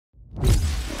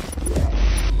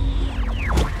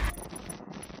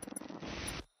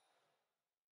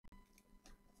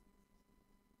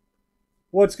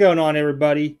What's going on,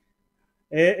 everybody?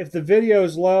 If the video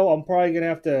is low, I'm probably going to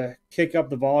have to kick up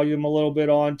the volume a little bit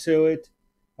onto it.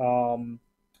 Um,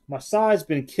 my side's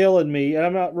been killing me, and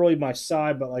I'm not really my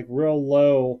side, but like real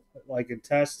low, like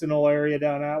intestinal area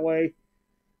down that way.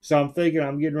 So I'm thinking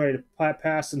I'm getting ready to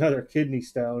pass another kidney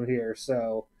stone here.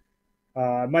 So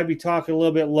I might be talking a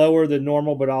little bit lower than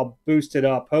normal, but I'll boost it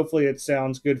up. Hopefully, it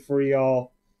sounds good for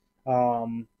y'all.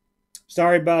 Um,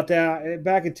 Sorry about that.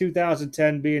 Back in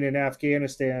 2010, being in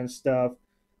Afghanistan and stuff,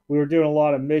 we were doing a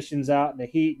lot of missions out in the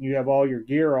heat, and you have all your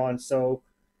gear on, so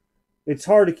it's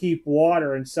hard to keep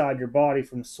water inside your body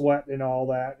from sweating and all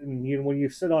that. And when you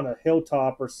sit on a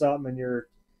hilltop or something, and you're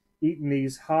eating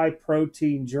these high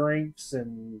protein drinks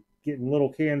and getting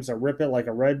little cans of Rip It like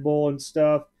a Red Bull and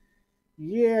stuff,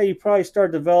 yeah, you probably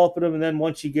start developing them, and then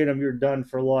once you get them, you're done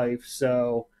for life.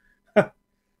 So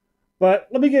but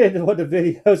let me get into what the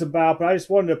video is about. But I just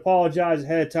wanted to apologize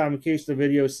ahead of time in case the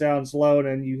video sounds low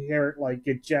and you hear it like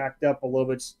get jacked up a little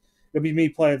bit. It'll be me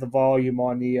playing the volume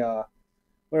on the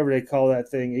whatever they call that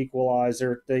thing,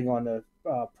 equalizer thing on the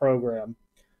program.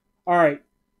 All right.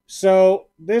 So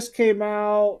this came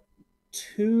out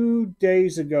 2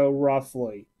 days ago,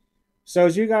 roughly. So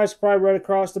as you guys probably read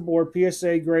across the board,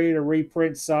 PSA graded a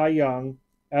reprint Cy Young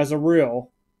as a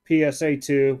real PSA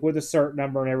 2 with a cert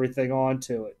number and everything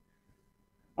onto it.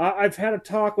 I've had a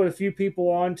talk with a few people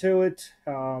onto it.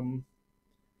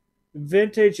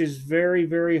 Vintage is very,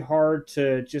 very hard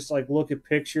to just like look at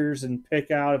pictures and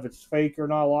pick out if it's fake or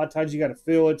not. A lot of times you got to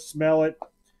feel it, smell it.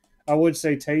 I would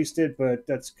say taste it, but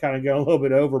that's kind of going a little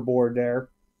bit overboard there.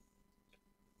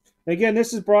 Again,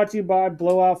 this is brought to you by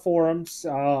Blowout Forums.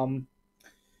 I'm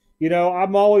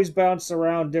always bouncing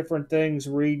around different things,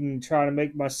 reading, trying to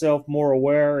make myself more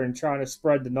aware and trying to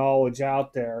spread the knowledge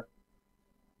out there.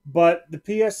 But the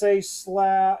PSA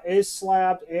is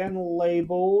slabbed and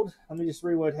labeled. Let me just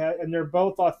read what it had, and they're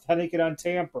both authentic and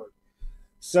untampered.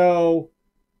 So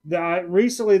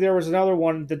recently there was another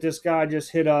one that this guy just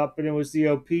hit up, and it was the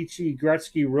Opeachy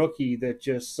Gretzky rookie that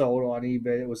just sold on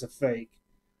eBay. It was a fake.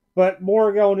 But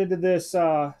more going into this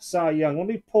Cy Young. Let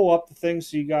me pull up the thing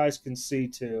so you guys can see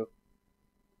too.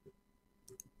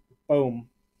 Boom.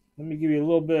 Let me give you a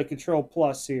little bit of Control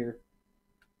Plus here.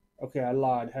 Okay, I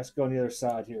lied. It has to go on the other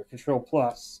side here. Control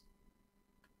Plus.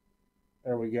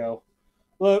 There we go.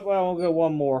 Look, well, we'll go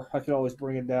one more. I could always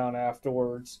bring it down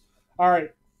afterwards. All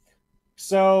right.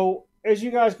 So, as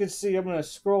you guys can see, I'm going to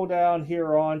scroll down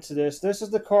here onto this. This is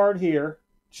the card here,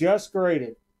 just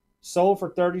graded. Sold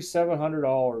for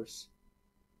 $3,700.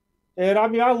 And I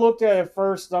mean, I looked at it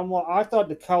first. I thought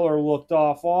the color looked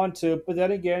off onto it, but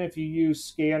then again, if you use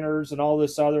scanners and all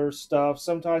this other stuff,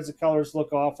 sometimes the colors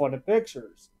look off on the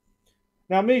pictures.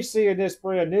 Now, me seeing this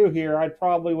brand new here, I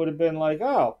probably would have been like,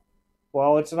 oh,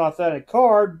 well, it's an authentic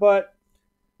card, but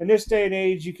in this day and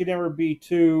age, you can never be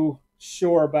too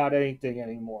sure about anything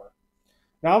anymore.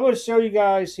 Now, I'm going to show you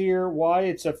guys here why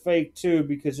it's a fake too,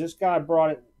 because this guy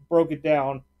broke it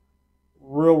down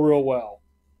real well.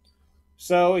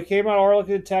 So it came out of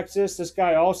Arlington, Texas. This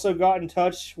guy also got in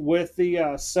touch with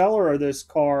the seller of this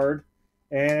card,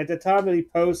 and at the time that he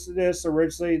posted this,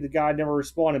 originally the guy never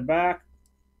responded back.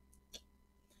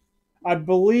 I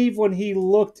believe when he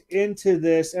looked into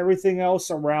this, everything else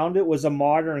around it was a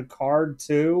modern card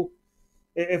too.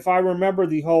 If I remember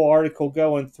the whole article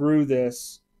going through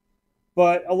this.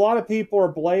 But a lot of people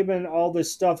are blaming all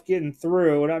this stuff getting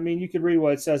through. And I mean, you could read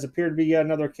what it says. Appeared to be yet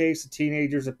another case of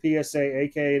teenagers of PSA,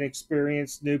 aka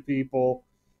inexperienced new people,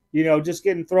 just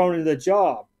getting thrown into the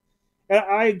job. And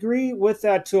I agree with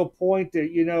that to a point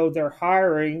that, they're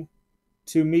hiring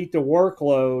to meet the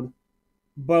workload,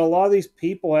 but a lot of these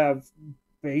people have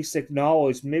basic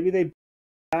knowledge. Maybe they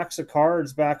packs of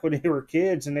cards back when they were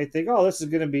kids and they think, oh, this is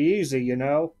going to be easy.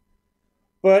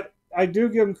 But I do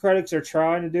give them credit. They're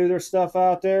trying to do their stuff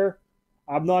out there.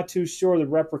 I'm not too sure the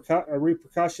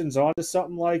repercussions onto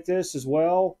something like this as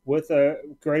well with a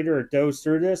grader that goes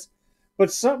through this.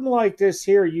 But something like this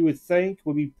here, you would think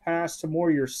would be passed to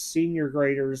more your senior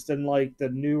graders than like the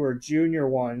newer junior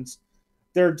ones.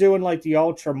 They're doing like the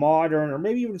ultra modern or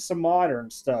maybe even some modern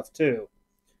stuff too.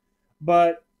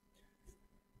 But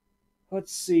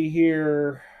let's see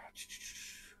here.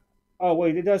 Oh,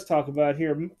 wait, it does talk about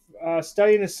here.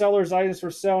 Studying the seller's items for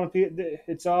selling,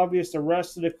 it's obvious the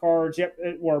rest of the cards,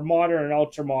 were modern and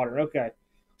ultra modern. Okay.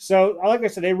 So, like I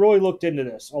said, they really looked into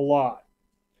this a lot.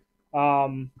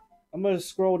 I'm going to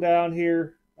scroll down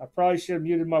here. I probably should have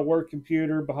muted my work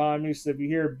computer behind me, so if you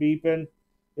hear beeping,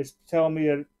 it's telling me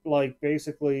that, like,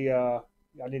 basically, I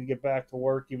need to get back to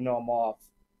work even though I'm off.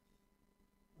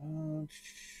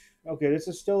 Okay, this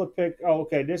is still a pic. Oh,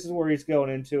 okay, this is where he's going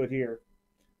into it here.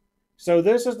 So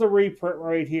this is the reprint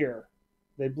right here.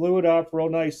 They blew it up real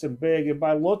nice and big. And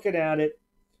by looking at it,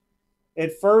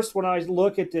 at first when I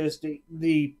look at this,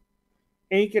 the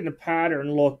ink and the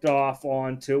pattern looked off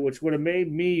onto it, which would have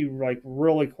made me like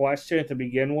really question it to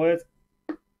begin with.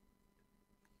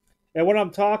 And what I'm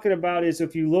talking about is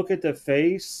if you look at the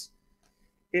face,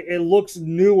 it looks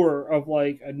newer, of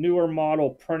like a newer model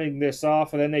printing this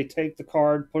off, and then they take the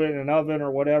card, put it in an oven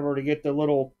or whatever to get the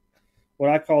little, what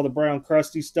I call the brown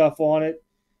crusty stuff on it.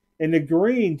 And the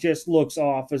green just looks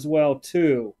off as well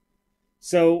too.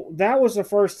 So that was the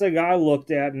first thing I looked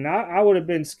at, and I would have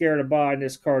been scared of buying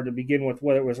this card to begin with,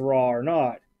 whether it was raw or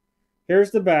not.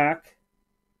 Here's the back.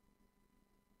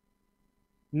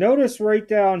 Notice right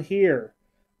down here,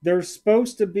 there's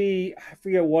supposed to be, I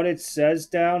forget what it says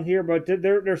down here, but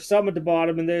there's some at the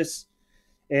bottom of this.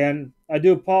 And I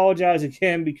do apologize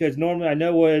again because normally I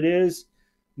know what it is,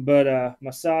 but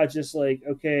my side's just like,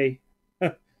 okay,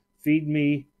 feed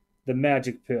me the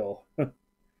magic pill.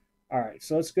 All right,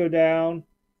 so let's go down.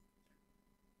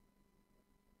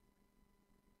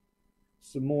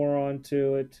 Some more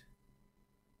onto it.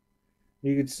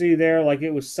 You can see there, like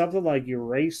it was something like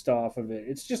erased off of it.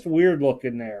 It's just weird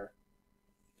looking there.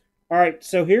 All right,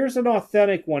 so here's an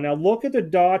authentic one. Now look at the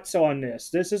dots on this.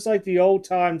 This is like the old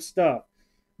time stuff.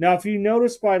 Now, if you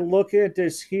notice by looking at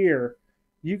this here,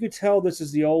 you could tell this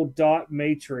is the old dot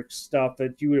matrix stuff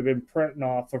that you would have been printing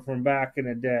off of from back in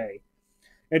the day.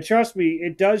 And trust me,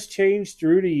 it does change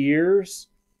through the years.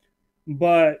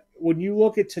 But when you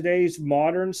look at today's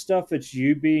modern stuff that's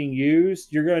being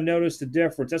used, you're going to notice the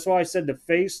difference. That's why I said the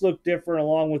face looked different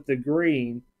along with the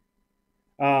green.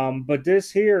 But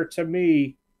this here, to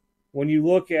me, when you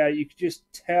look at it, you can just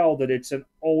tell that it's an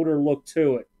older look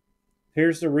to it.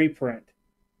 Here's the reprint.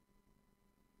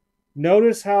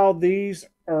 Notice how these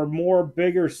are more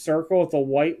bigger circle with a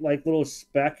white like little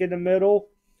speck in the middle.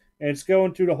 And it's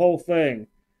going through the whole thing.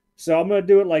 So I'm going to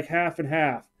do it like half and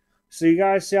half. So you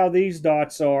guys see how these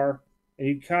dots are. And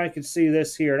you kind of can see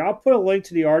this here. And I'll put a link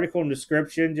to the article in the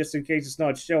description just in case it's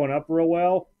not showing up real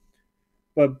well.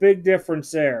 But big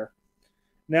difference there.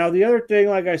 Now the other thing,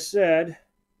 like I said,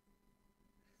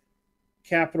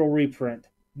 capital reprint.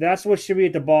 That's what should be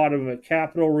at the bottom of it,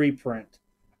 capital reprint.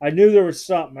 I knew there was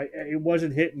something. It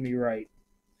wasn't hitting me right.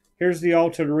 Here's the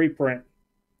altered reprint.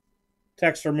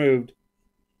 Text removed.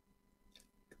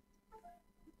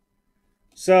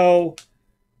 So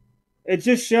it's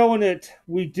just showing that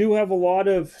we do have a lot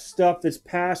of stuff that's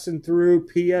passing through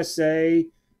PSA.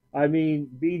 I mean,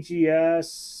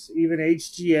 BGS, even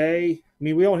HGA. I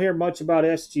mean, we don't hear much about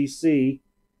SGC.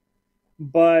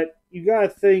 But you got to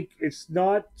think it's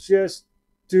not just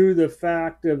due to the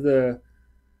fact of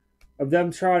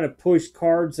them trying to push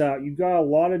cards out. You got a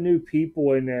lot of new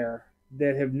people in there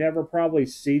that have never probably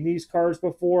seen these cards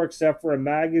before except for in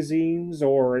magazines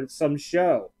or at some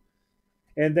show.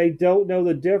 And they don't know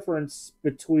the difference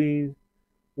between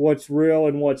what's real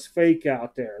and what's fake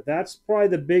out there. That's probably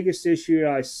the biggest issue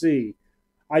I see.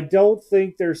 I don't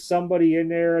think there's somebody in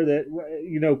there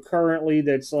that, currently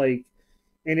that's like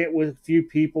in it with a few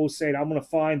people saying, I'm going to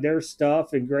find their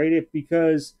stuff and grade it,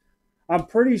 because I'm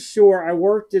pretty sure I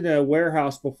worked in a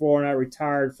warehouse before and I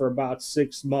retired for about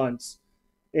 6 months.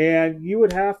 And you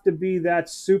would have to be that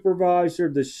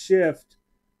supervisor, the shift,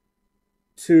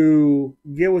 to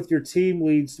get with your team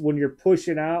leads when you're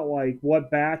pushing out like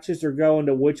what batches are going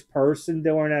to which person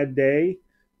during that day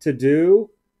to do.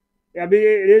 I mean,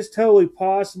 it is totally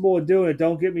possible of doing it,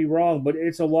 don't get me wrong, but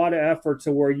it's a lot of effort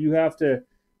to where you have to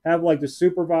have like the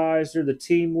supervisor, the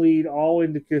team lead, all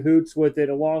into cahoots with it,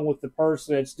 along with the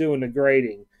person that's doing the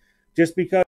grading. Just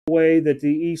because of the way that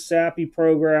the ESAPI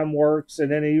program works,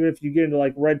 and then even if you get into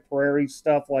like Red Prairie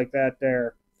stuff like that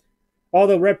there.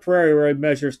 Although Red Prairie really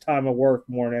measures time of work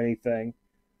more than anything.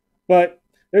 But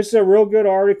this is a real good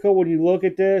article when you look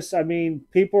at this. I mean,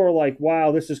 people are like,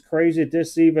 wow, this is crazy that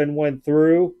this even went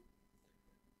through.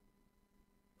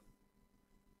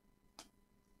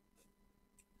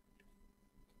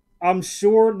 I'm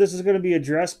sure this is going to be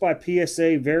addressed by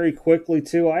PSA very quickly,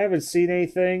 too. I haven't seen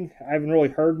anything. I haven't really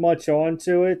heard much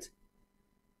onto it.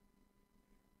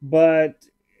 But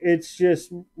it's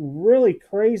just really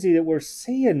crazy that we're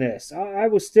seeing this. I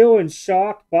was still in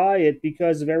shock by it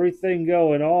because of everything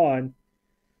going on.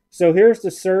 So here's the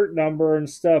cert number and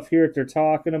stuff here that they're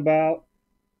talking about.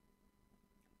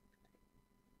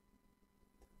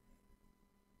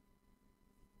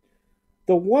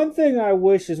 The one thing I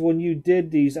wish is when you did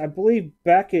these, I believe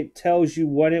Beckett tells you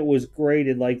when it was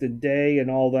graded, like the day and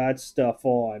all that stuff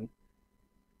on.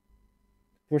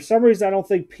 For some reason, I don't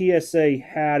think PSA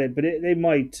had it, but they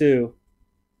might too.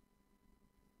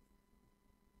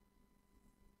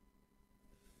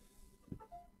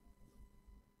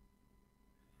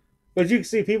 But you can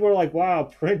see people are like, wow,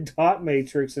 print dot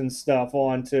matrix and stuff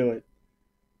onto it.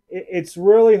 It's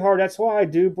really hard. That's why I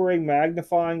do bring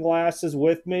magnifying glasses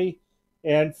with me.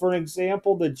 And for an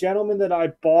example, the gentleman that I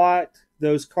bought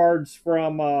those cards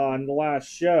from on the last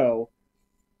show,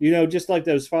 just like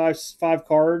those five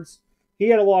cards, he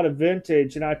had a lot of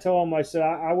vintage. And I told him, I said,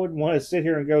 I wouldn't want to sit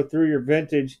here and go through your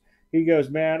vintage. He goes,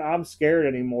 man, I'm scared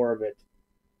anymore of it.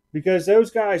 Because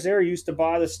those guys there used to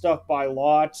buy this stuff by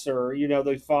lots, or,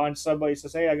 they find somebody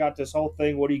says, hey, I got this whole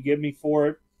thing. What do you give me for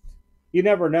it? You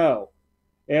never know.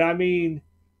 And I mean,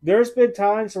 there's been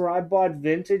times where I bought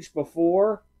vintage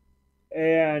before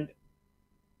and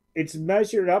it's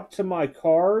measured up to my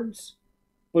cards,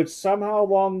 but somehow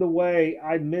along the way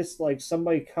I missed, like,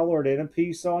 somebody colored in a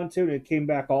piece onto it and it came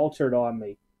back altered on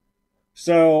me.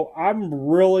 So I'm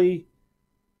really,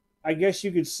 I guess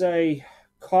you could say,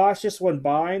 cautious when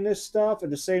buying this stuff. At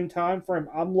the same time frame,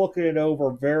 I'm looking it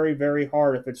over very, very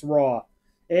hard if it's raw.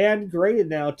 And graded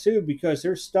now too, because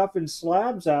there's stuff in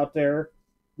slabs out there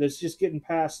that's just getting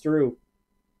passed through.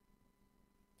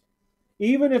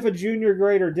 Even if a junior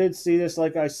grader did see this,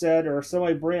 like I said, or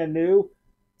somebody brand new,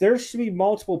 there should be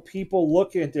multiple people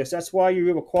looking at this. That's why you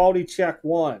have a quality check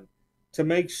one, to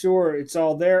make sure it's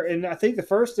all there. And I think the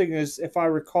first thing is, if I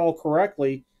recall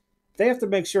correctly, they have to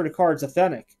make sure the card's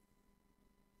authentic.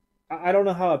 I don't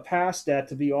know how it passed that,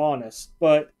 to be honest,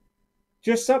 but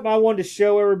just something I wanted to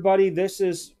show everybody. This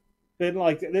is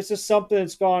something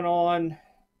that's gone on.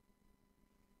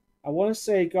 I want to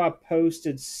say it got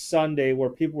posted Sunday where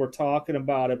people were talking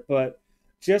about it, but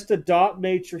just the dot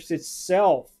matrix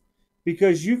itself,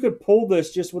 because you could pull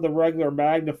this just with a regular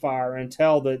magnifier and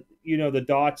tell that, the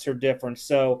dots are different.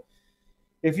 So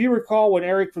if you recall when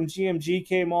Eric from GMG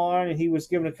came on and he was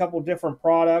given a couple different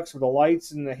products with the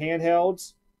lights and the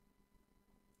handhelds,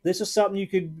 this is something you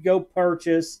could go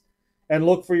purchase and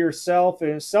look for yourself. And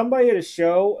if somebody at a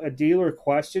show, a dealer,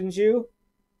 questions you,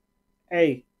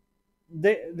 hey,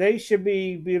 they should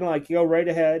be being like, go right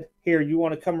ahead. Here, you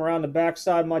want to come around the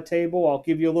backside of my table? I'll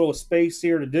give you a little space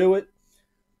here to do it.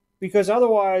 Because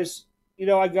otherwise,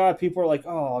 I got people are like,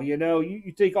 oh,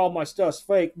 you think all my stuff's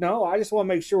fake. No, I just want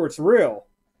to make sure it's real.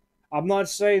 I'm not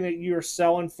saying that you're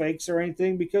selling fakes or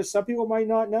anything, because some people might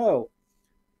not know.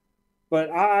 But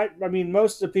I mean,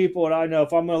 most of the people that I know,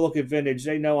 if I'm going to look at vintage,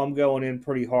 they know I'm going in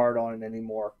pretty hard on it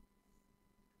anymore.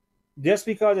 Just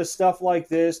because of stuff like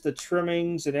this, the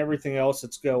trimmings and everything else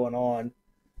that's going on.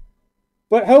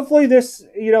 But hopefully this,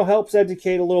 helps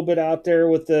educate a little bit out there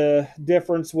with the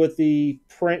difference with the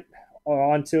print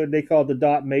onto it. They call it the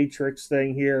dot matrix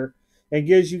thing here. And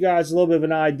gives you guys a little bit of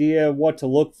an idea of what to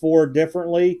look for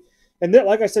differently. And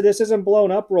like I said, this isn't blown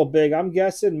up real big. I'm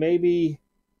guessing maybe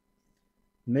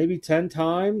 10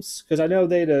 times. Because I know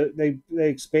they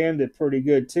expanded pretty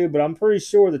good too. But I'm pretty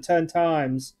sure the 10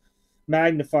 times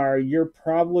magnifier, you're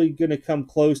probably going to come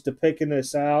close to picking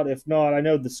this out. If not, I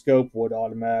know the scope would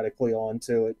automatically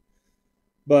onto it.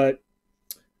 But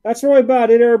that's really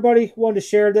about it, everybody. Wanted to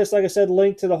share this. Like I said,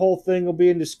 link to the whole thing will be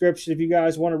in the description. If you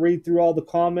guys want to read through all the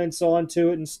comments onto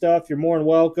it and stuff, you're more than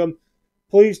welcome.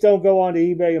 Please don't go onto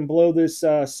eBay and blow this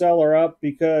seller up,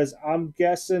 because I'm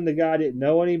guessing the guy didn't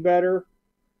know any better.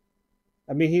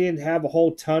 I mean, he didn't have a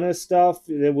whole ton of stuff.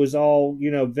 It was all,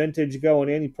 vintage going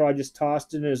in. He probably just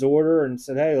tossed in his order and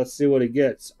said, hey, let's see what he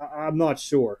gets. I'm not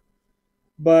sure.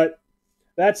 But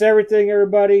that's everything,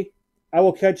 everybody. I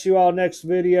will catch you all next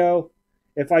video.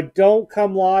 If I don't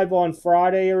come live on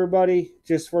Friday, everybody,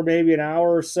 just for maybe an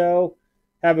hour or so,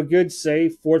 have a good,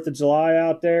 safe 4th of July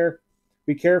out there.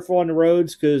 Be careful on the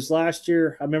roads, because last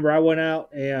year, I remember I went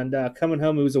out and coming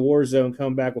home, it was a war zone,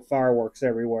 coming back with fireworks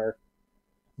everywhere.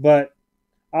 But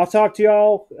I'll talk to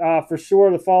y'all for sure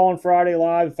the following Friday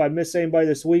live if I miss anybody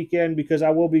this weekend, because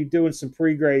I will be doing some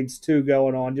pre-grades too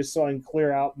going on, just so I can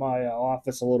clear out my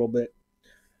office a little bit.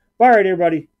 All right,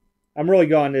 everybody. I'm really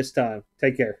gone this time.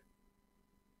 Take care.